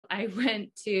I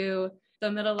went to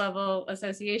the Middle Level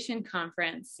Association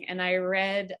conference and I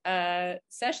read a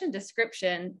session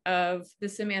description of the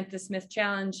Samantha Smith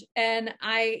Challenge. And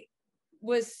I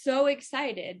was so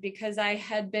excited because I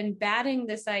had been batting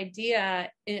this idea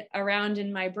around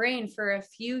in my brain for a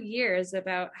few years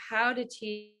about how to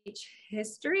teach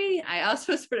history. I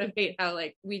also sort of hate how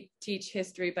we teach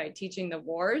history by teaching the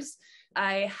wars.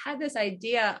 I had this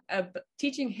idea of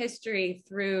teaching history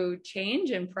through change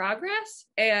and progress,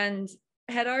 and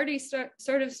had already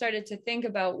sort of started to think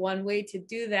about one way to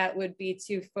do that would be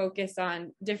to focus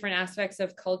on different aspects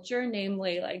of culture,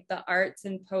 namely like the arts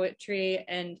and poetry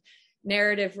and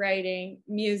narrative writing,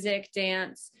 music,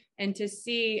 dance, and to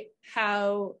see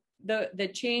how the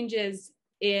changes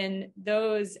in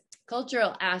those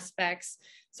cultural aspects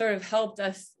sort of helped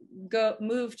us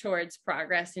move towards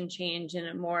progress and change in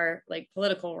a more like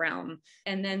political realm.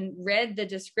 And then read the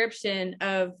description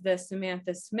of the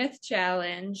Samantha Smith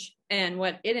Challenge and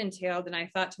what it entailed. And I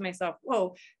thought to myself,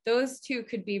 whoa, those two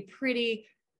could be pretty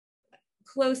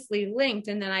closely linked.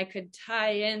 And then I could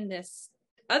tie in this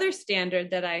other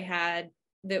standard that I had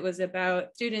that was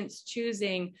about students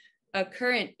choosing a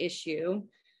current issue,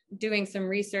 doing some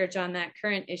research on that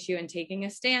current issue and taking a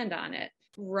stand on it.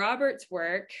 Robert's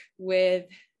work with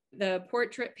the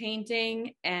portrait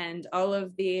painting and all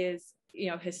of these,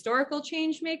 historical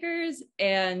change makers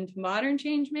and modern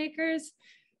change makers,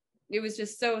 it was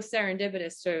just so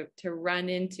serendipitous to run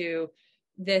into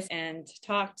this and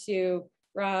talk to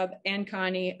Rob and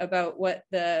Connie about what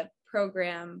the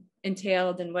program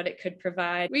entailed and what it could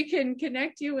provide. We can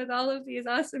connect you with all of these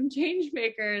awesome change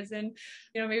makers, and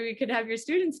maybe we could have your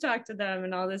students talk to them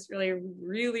and all this really,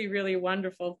 really, really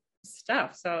wonderful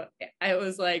stuff. So I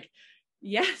was like,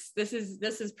 yes, this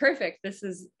is perfect. This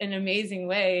is an amazing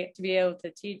way to be able to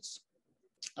teach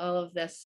all of this